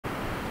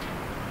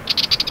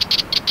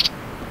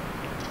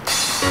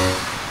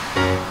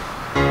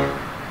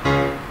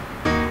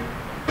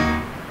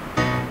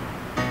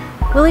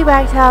Willy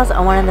Wagtails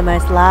are one of the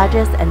most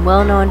largest and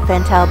well-known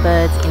fantail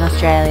birds in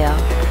Australia.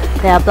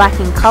 They are black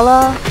in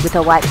colour, with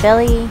a white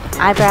belly,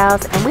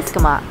 eyebrows and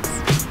whisker marks.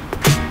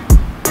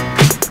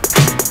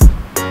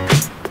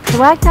 The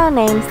wagtail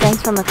name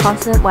stems from the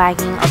constant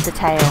wagging of the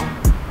tail.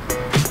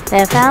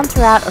 They are found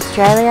throughout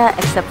Australia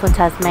except for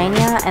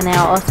Tasmania, and they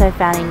are also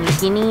found in New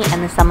Guinea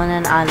and the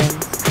Solomon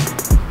Islands.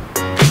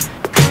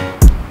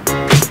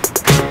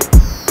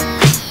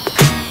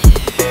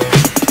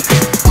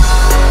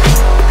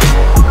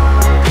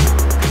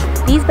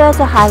 These birds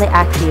are highly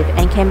active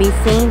and can be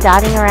seen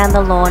darting around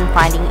the lawn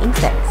finding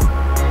insects.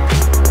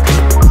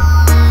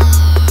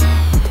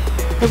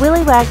 The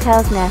Willy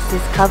Wagtail's nest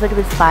is covered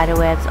with spider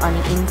webs on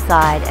the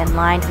inside and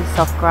lined with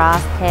soft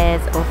grass,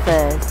 hairs or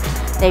furs.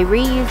 They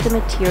reuse the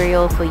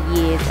material for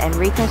years and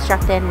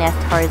reconstruct their nest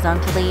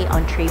horizontally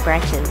on tree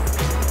branches.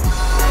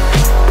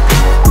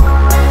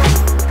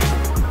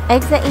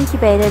 Eggs are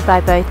incubated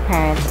by both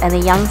parents, and the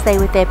young stay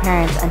with their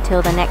parents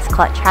until the next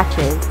clutch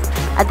hatches.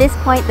 At this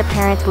point, the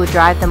parents will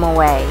drive them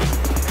away.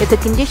 If the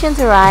conditions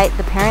are right,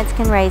 the parents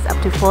can raise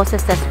up to 4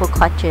 successful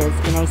clutches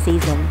in a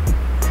season.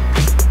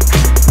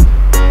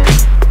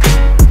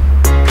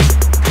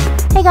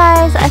 Hey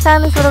guys, I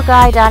found this little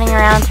guy darting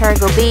around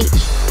Terrigal Beach.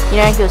 You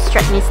know, he was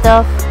strutting his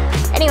stuff.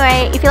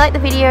 Anyway, if you liked the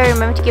video,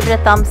 remember to give it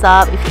a thumbs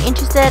up. If you're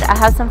interested, I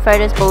have some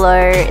photos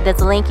below. There's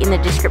a link in the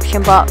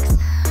description box.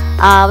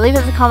 Leave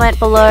us a comment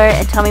below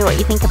and tell me what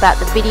you think about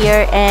the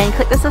video, and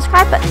click the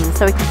subscribe button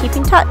so we can keep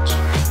in touch.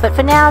 But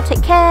for now,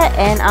 take care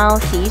and I'll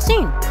see you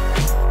soon.